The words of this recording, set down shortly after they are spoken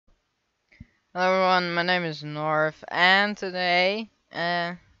Hello everyone, my name is North, and today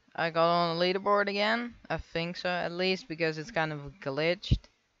I got on the leaderboard again. I think so, at least, because it's kind of glitched.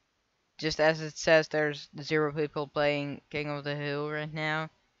 Just as it says, there's 0 people playing King of the Hill right now.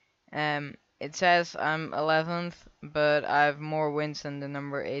 It says I'm 11th, but I have more wins than the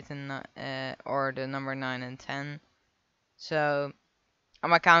number 8 and or the number 9 and 10. So I'm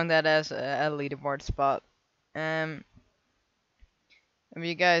gonna count that as a leaderboard spot. Um, If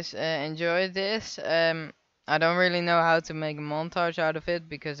you guys enjoyed this, I don't really know how to make a montage out of it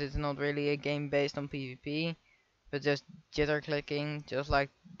because it's not really a game based on PvP, but just jitter clicking, just like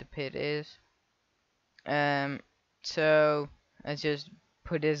the pit is. Um, so I just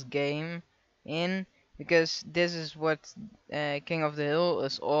put this game in because this is what King of the Hill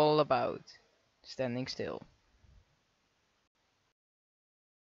is all about, standing still.